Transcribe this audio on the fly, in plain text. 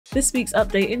This week's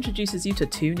update introduces you to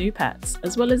 2 new pets,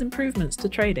 as well as improvements to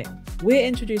trading. We're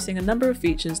introducing a number of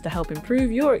features to help improve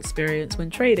your experience when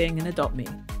trading in AdoptMe.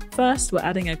 First, we're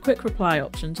adding a quick reply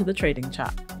option to the trading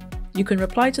chat. You can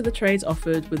reply to the trades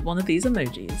offered with one of these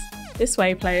emojis. This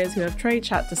way, players who have trade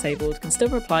chat disabled can still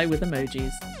reply with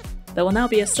emojis. There will now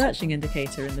be a searching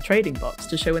indicator in the trading box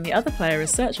to show when the other player is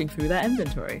searching through their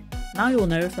inventory. Now you'll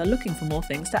know if they're looking for more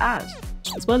things to add.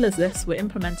 As well as this, we're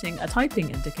implementing a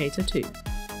typing indicator too.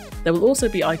 There will also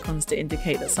be icons to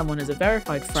indicate that someone is a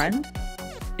verified friend,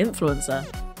 influencer,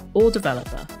 or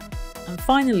developer. And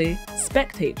finally,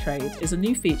 Spectate Trade is a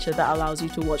new feature that allows you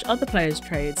to watch other players'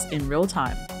 trades in real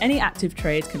time. Any active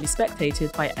trade can be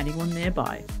spectated by anyone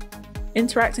nearby.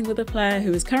 Interacting with a player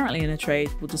who is currently in a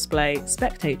trade will display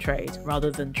Spectate Trade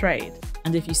rather than Trade,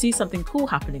 and if you see something cool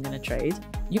happening in a trade,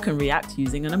 you can react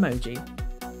using an emoji.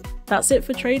 That's it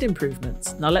for trade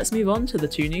improvements. Now let's move on to the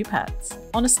 2 new pets.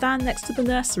 On a stand next to the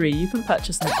nursery, you can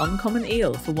purchase an uncommon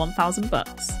eel for 1,000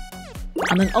 bucks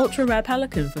and an ultra rare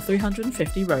pelican for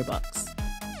 350 Robux.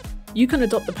 You can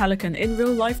adopt the pelican in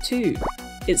real life too.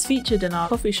 It's featured in our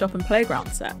coffee shop and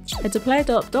playground set. Head to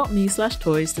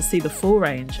PlayAdoptMe/toys to see the full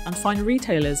range and find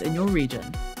retailers in your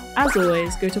region. As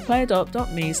always, go to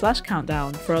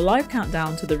PlayAdoptMe/countdown for a live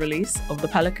countdown to the release of the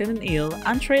pelican and eel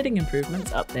and trading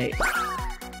improvements update.